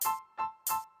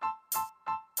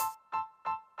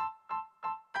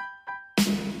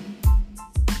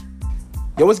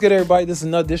Yo, what's good, everybody? This is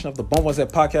another edition of the Bone One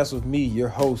Set podcast with me, your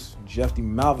host, Jeff D.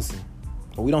 Malvison.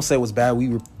 But we don't say what's bad,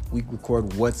 we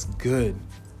record what's good.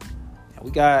 And we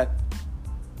got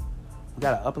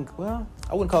an I wouldn't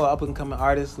call it an up-and-coming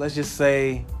artist. Let's just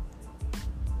say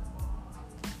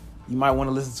you might want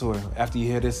to listen to her after you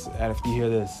hear this.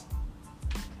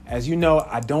 As you know,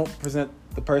 I don't present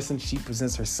the person, she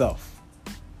presents herself.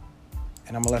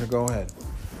 And I'm going to let her go ahead.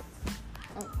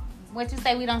 What you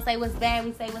say, we don't say what's bad,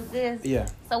 we say what's good. Yeah.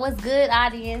 So what's good,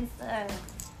 audience?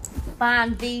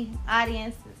 Bond V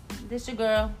audience. This your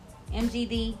girl,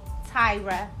 MGD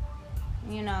Tyra.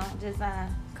 You know, just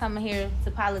coming here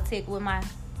to politic with my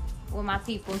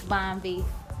people's Bond V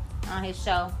on his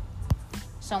show.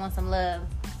 Showing some love.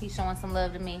 He's showing some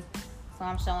love to me. So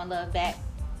I'm showing love back.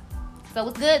 So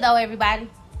what's good though, everybody?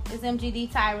 It's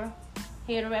MGD Tyra.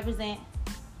 Here to represent.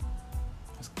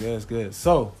 It's good.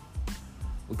 So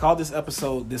we call this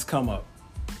episode This Come Up.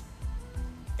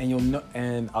 And you'll know,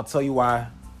 and I'll tell you why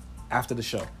after the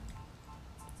show.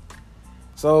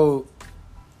 So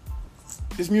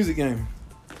this music game.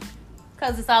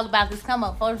 Cause it's all about this come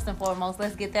up first and foremost.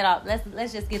 Let's get that off.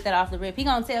 Let's just get that off the rip. He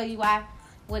gonna tell you why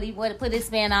what put his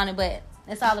spin on it, but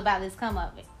it's all about this come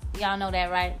up. Y'all know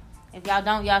that, right? If y'all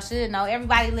don't, y'all should know.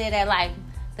 Everybody live that life.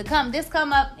 This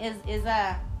come up is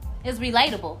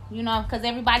relatable, you know, because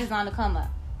everybody's on the come up.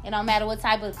 It don't matter what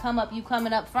type of come up you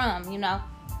coming up from, you know.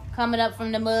 Coming up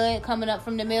from the mud, coming up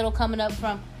from the middle, coming up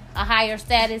from a higher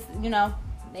status, you know.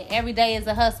 Every day is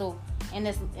a hustle in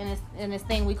this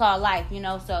thing we call life, you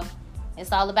know. So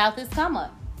it's all about this come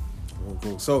up.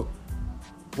 Cool. So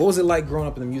what was it like growing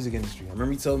up in the music industry? I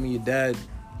remember you telling me your dad,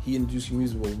 he introduced you to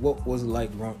music, but what was it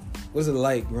like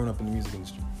growing up in the music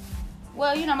industry?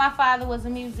 Well, you know, my father was a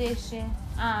musician.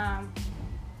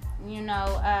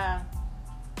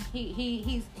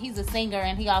 He's a singer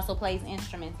and he also plays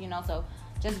instruments, you know. So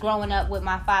just growing up with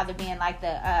my father being like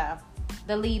the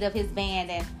lead of his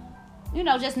band and, you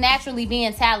know, just naturally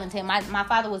being talented. My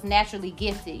father was naturally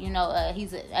gifted, you know.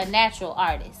 He's a natural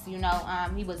artist, you know.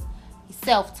 He's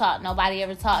self-taught. Nobody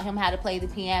ever taught him how to play the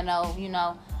piano, you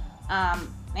know, and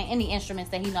any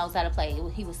instruments that he knows how to play.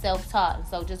 He was self-taught.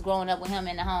 So just growing up with him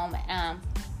in the home,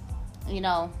 you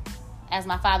know, as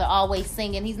my father always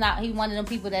singing. He's one of them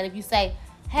people that if you say,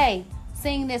 hey,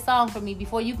 sing this song for me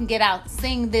before you can get out,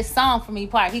 sing this song for me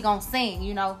part, he gonna sing,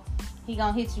 you know. He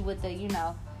gonna hit you with the, you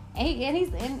know. And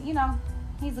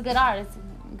he's a good artist,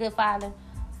 good father.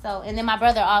 So, and then my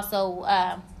brother also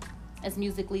is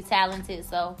musically talented.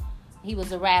 So he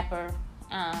was a rapper,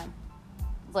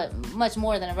 but much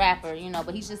more than a rapper, you know.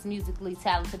 But he's just musically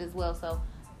talented as well. So,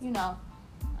 you know,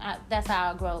 that's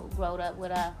how I growed up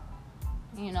with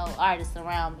you know, artists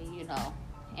around me, you know.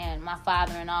 And my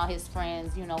father and all his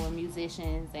friends, you know, were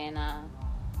musicians and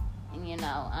you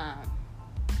know,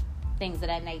 things of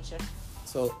that nature.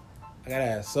 So I gotta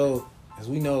ask. So as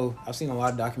we know, I've seen a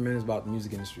lot of documentaries about the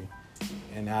music industry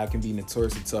and how it can be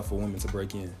notoriously tough for women to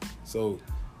break in. So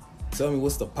tell me,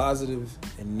 what's the positives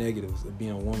and negatives of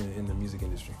being a woman in the music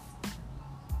industry?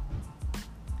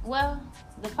 Well,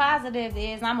 the positive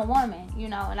is I'm a woman, you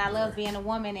know, and I love being a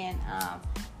woman, and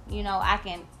you know, I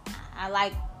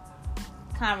like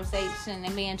conversation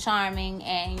and being charming,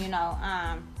 and you know,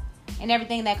 and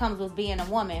everything that comes with being a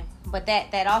woman. But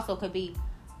that also could be,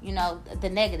 you know, the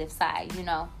negative side, you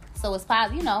know. So it's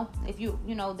positive, you know, if you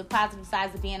know, the positive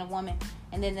sides of being a woman,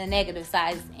 and then the negative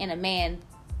sides in a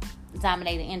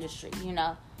man-dominated industry, you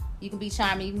know. You can be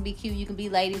charming, you can be cute, you can be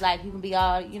ladylike, you can be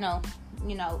all,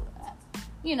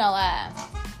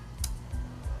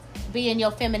 be in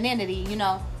your femininity, you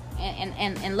know,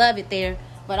 and love it there.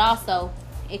 But also,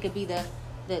 it could be the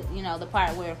you know, the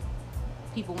part where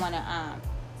people want to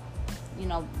you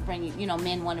know, bring you, you know,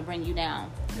 men want to bring you down.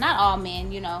 Not all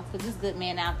men, you know, because there's good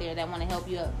men out there that want to help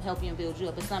you and build you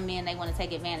up. But some men, they want to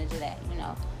take advantage of that, you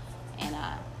know. And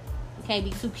you can't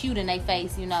be too cute in their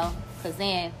face, you know, because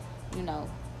then, you know,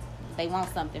 they want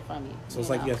something from you. So it's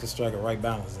like you have to strike a right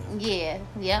balance then. Yeah.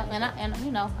 And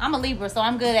you know, I'm a Libra, so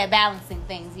I'm good at balancing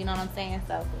things, you know what I'm saying?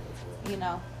 So, you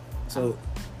know. So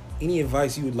any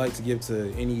advice you would like to give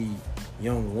to any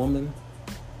young woman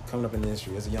coming up in the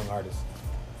industry as a young artist?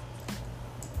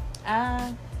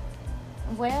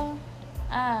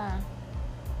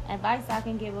 Advice I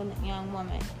can give a young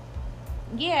woman.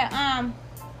 Yeah,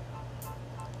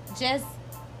 just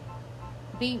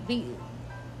be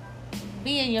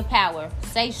in your power.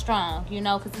 Stay strong, you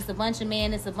know, because it's a bunch of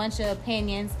men, it's a bunch of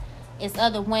opinions, it's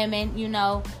other women, you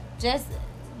know. Just,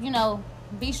 you know,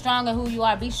 be strong in who you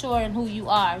are. Be sure in who you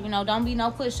are. You know, don't be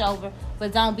no pushover,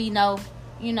 but don't be no,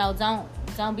 you know, don't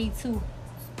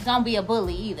be a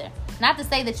bully either. Not to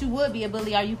say that you would be a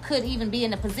bully or you could even be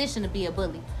in a position to be a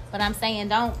bully, but I'm saying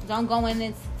don't go in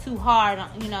it too hard,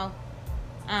 on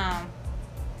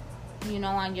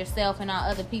yourself and on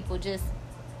other people. Just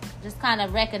kind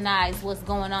of recognize what's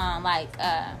going on, like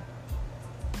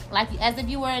as if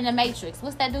you were in the Matrix.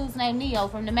 What's that dude's name? Neo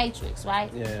from the Matrix,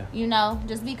 right? Yeah.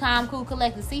 Just be calm, cool,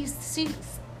 collected.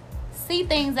 See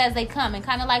things as they come, and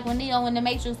kind of like when Neo in the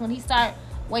Matrix, when he started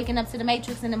waking up to the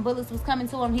Matrix and the bullets was coming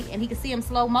to him, he could see him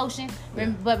slow motion.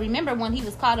 Yeah. But remember, when he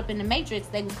was caught up in the Matrix,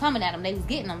 they was coming at him, they was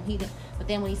getting him. But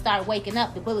then when he started waking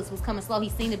up, the bullets was coming slow. He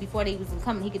seen it before they was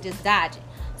coming. He could just dodge it.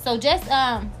 So just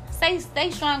stay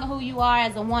strong in who you are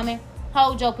as a woman.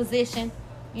 Hold your position.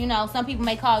 Some people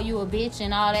may call you a bitch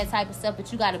and all that type of stuff,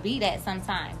 but you got to be that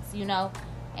sometimes,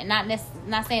 and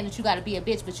not saying that you got to be a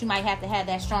bitch, but you might have to have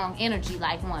that strong energy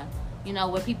like one,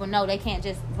 where people know they can't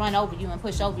just run over you and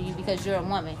push over you because you're a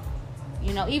woman.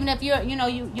 Even if you're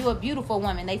a beautiful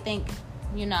woman, they think,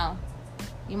 you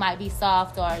might be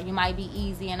soft or you might be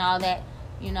easy and all that.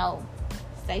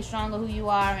 Stay strong in who you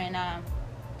are, and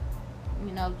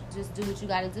just do what you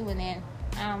got to do, and then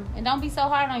and don't be so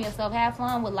hard on yourself. Have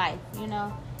fun with life,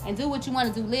 and do what you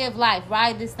want to do. Live life.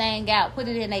 Ride this thing out. Put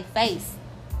it in their face.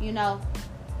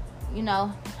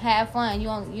 Have fun. You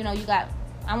got.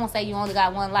 I won't say you only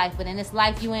got one life, but in this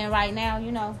life you in right now,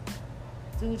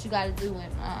 do what you got to do,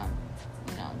 and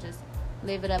just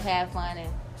live it up. Have fun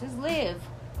and just live.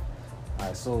 All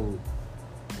right, so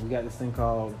we got this thing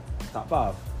called Top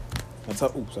 5. Now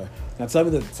tell me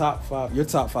the top 5. Your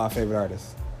top 5 favorite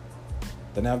artists.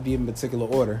 Doesn't have to be in particular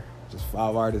order. Just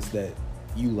 5 artists that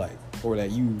you like or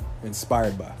that you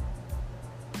inspired by.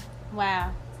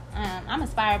 Wow. I'm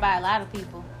inspired by a lot of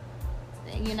people.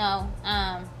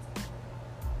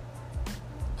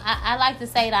 I like to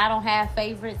say that I don't have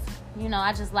favorites.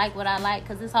 I just like what I like,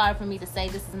 because it's hard for me to say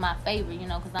this is my favorite,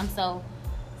 because I'm so,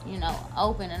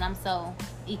 open, and I'm so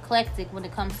eclectic when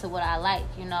it comes to what I like,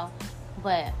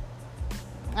 But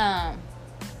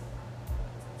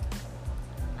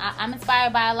I'm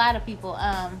inspired by a lot of people.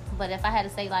 But if I had to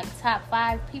say like top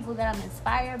 5 people that I'm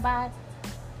inspired by,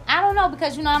 I don't know,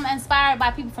 because I'm inspired by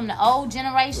people from the old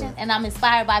generation, right, and I'm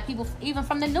inspired by people even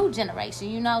from the new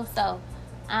generation. So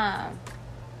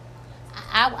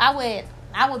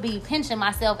I would be pinching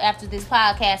myself after this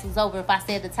podcast was over if I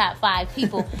said the top 5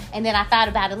 people and then I thought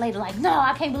about it later, like, no,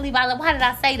 I can't believe why did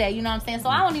I say that? You know what I'm saying? So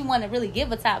I don't even want to really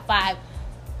give a top 5.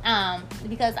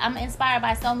 Because I'm inspired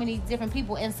by so many different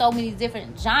people in so many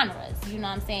different genres, you know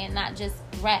what I'm saying? Not just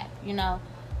rap,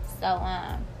 So,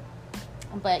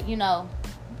 but,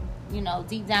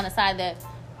 deep down inside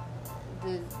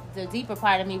the deeper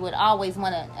part of me would always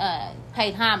want to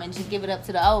pay homage and give it up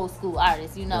to the old school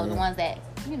artists, the ones that,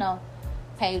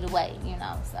 paved the way,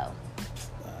 So,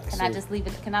 I just leave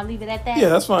it? Can I leave it at that? Yeah,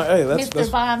 that's fine. Hey,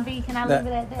 Mr. Bon V, can I leave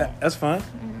it at that? That's fine.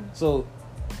 Mm-hmm. So,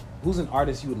 who's an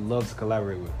artist you would love to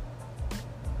collaborate with?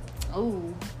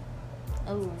 Ooh.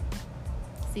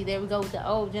 See, there we go with the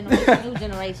old generation, new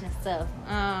generation stuff.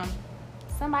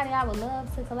 Somebody I would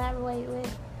love to collaborate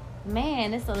with.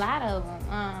 Man, it's a lot of them.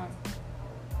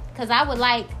 Cause I would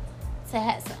like to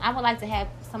have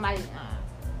somebody,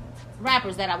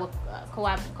 rappers that I would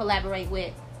collaborate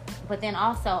with. But then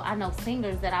also, I know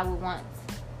singers that I would want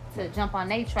to jump on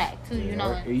their track too.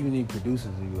 Or even any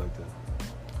producers that you like to.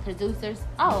 Producers.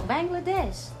 Oh,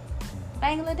 Bangladesh.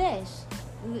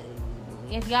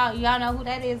 If y'all know who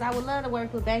that is, I would love to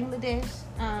work with Bangladesh.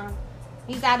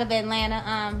 He's out of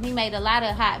Atlanta. He made a lot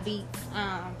of hot beats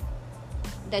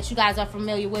that you guys are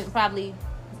familiar with and probably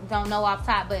don't know off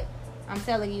top, but I'm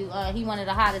telling you, he one of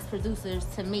the hottest producers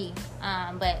to me.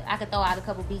 But I could throw out a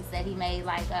couple beats that he made,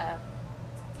 like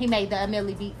he made the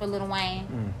Amelie beat for Lil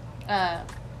Wayne,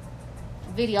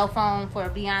 Video Phone for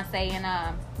Beyonce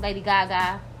and Lady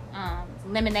Gaga,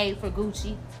 Lemonade for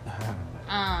Gucci.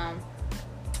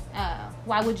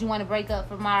 Why Would You Want to Break Up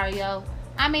for Mario?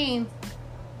 I mean,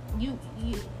 you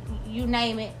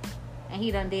name it, and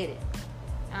he done did it.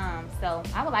 So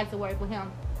I would like to work with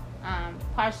him,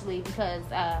 partially because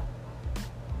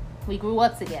we grew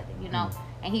up together,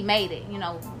 and he made it.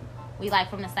 We like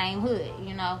from the same hood,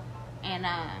 and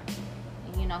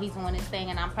he's doing his thing,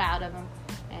 and I'm proud of him,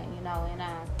 and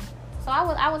so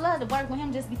I would love to work with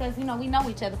him just because we know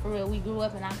each other for real. We grew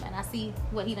up, and I see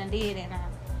what he done did, and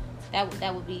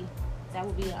that would be an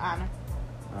honor.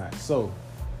 All right, so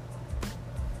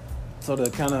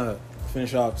to kind of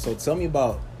finish off, so tell me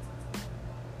about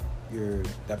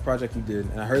that project you did,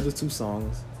 and I heard the 2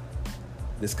 songs.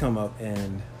 This Come Up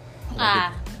and it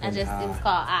was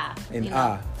called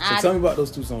So tell me about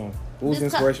those 2 songs. What was the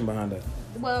inspiration behind that?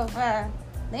 Well,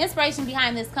 the inspiration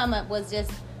behind This Come Up was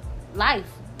just life.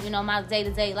 you know, my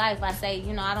day-to-day life, I say,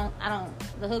 you know,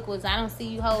 the hook was, I don't see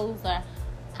you hoes, or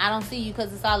I don't see you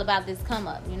because it's all about this come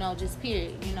up, you know, just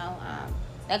period, you know.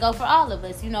 That go for all of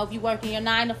us, you know, if you working your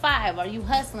 9 to 5 or you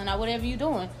hustling or whatever you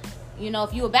doing, you know,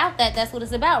 if you about that, that's what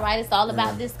it's about, right? It's all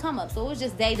about this come up. So it was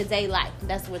just day-to-day life.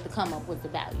 That's what the come up was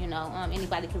about, you know.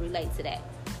 Anybody can relate to that.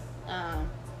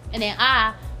 And then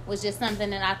I was just something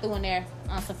that I threw in there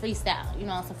on some freestyle, you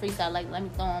know, on some freestyle. Like, let me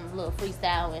throw on a little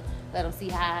freestyle and let them see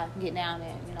how I get down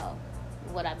and, you know,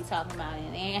 what I be talking about.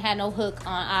 And it ain't had no hook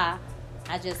on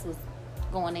I just was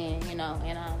going in, you know,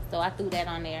 and so I threw that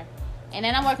on there. And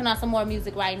then I'm working on some more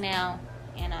music right now,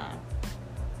 and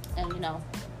you know,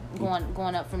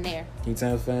 going up from there. Can you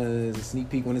tell fans a sneak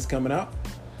peek when it's coming out?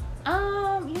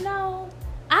 You know,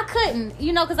 I couldn't,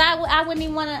 you know, because I wouldn't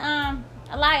even want to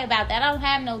lie about that. I don't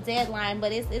have no deadline,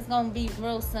 but it's gonna be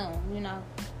real soon, you know.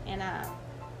 And I'm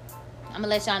gonna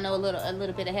let y'all know a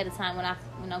little bit ahead of time when I,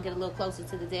 you know, get a little closer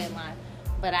to the deadline.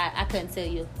 But I couldn't tell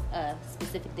you a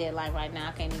specific deadline right now.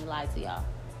 I can't even lie to y'all.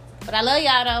 But I love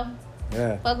y'all though.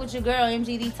 Yeah. Fuck with your girl,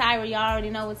 MGD Tyra. Y'all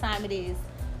already know what time it is.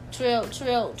 Trill,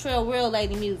 real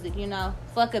lady music, you know.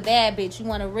 Fuck a bad bitch. You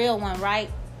want a real one, right?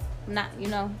 Not, you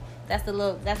know, that's the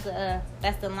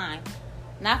line.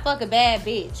 Not fuck a bad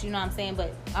bitch, you know what I'm saying?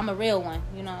 But I'm a real one,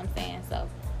 you know what I'm saying? So,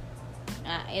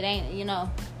 it ain't, you know,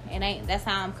 that's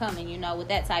how I'm coming, you know, with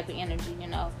that type of energy, you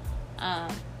know.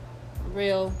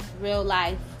 Real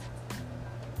life.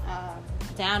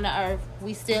 Down to earth.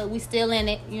 We still in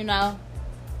it, you know.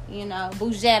 You know,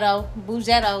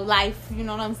 Bougetto life, you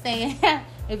know what I'm saying?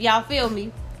 If y'all feel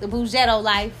me, the Bougetto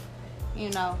life, you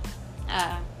know,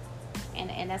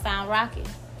 and that's how I'm rocking.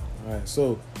 All right,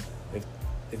 so if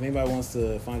anybody wants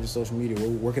to find your social media,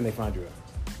 where can they find you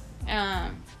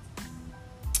at?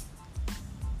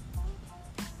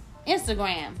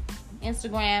 Instagram.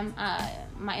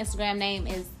 My Instagram name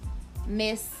is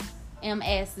Miss Gayle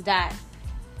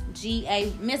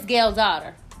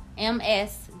Daughter.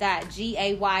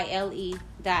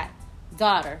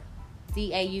 ms.gayle.daughter,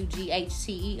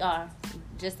 DAUGHTER.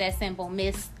 Just that simple.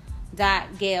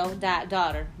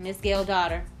 Miss.Gayle.daughter. Miss Gayle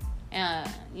Daughter.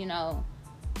 You know,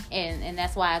 and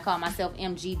that's why I call myself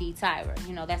MGD Tyra.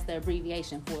 You know, that's the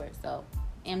abbreviation for it. So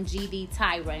MGD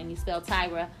Tyra, and you spell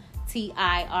Tyra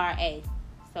TIRA.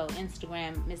 So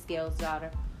Instagram, Miss Gayle's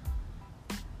Daughter.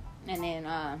 And then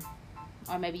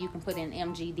or maybe you can put in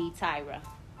MGD Tyra.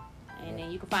 And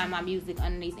then you can find my music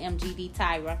underneath MGD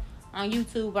Tyra on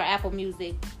YouTube or Apple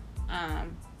Music.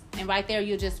 And right there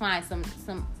you'll just find some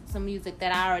music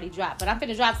that I already dropped. But I'm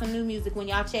finna drop some new music. When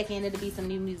y'all check in, it'll be some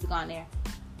new music on there.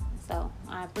 So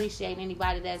I appreciate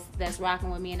anybody that's rocking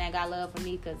with me and that got love for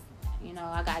me, because, you know,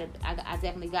 I got it. I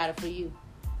definitely got it for you.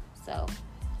 So,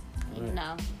 you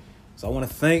know. So I want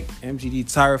to thank MGD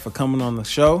Tyra for coming on the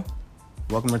show.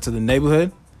 Welcome her to the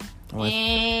neighborhood.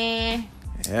 Yeah.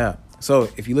 So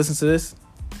if you listen to this,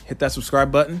 hit that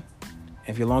subscribe button. And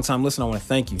if you're a long time listener, I want to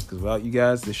thank you, because without you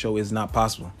guys, this show is not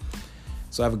possible.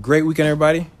 So have a great weekend,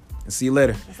 everybody, and see you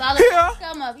later. It's all about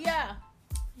come up, yeah.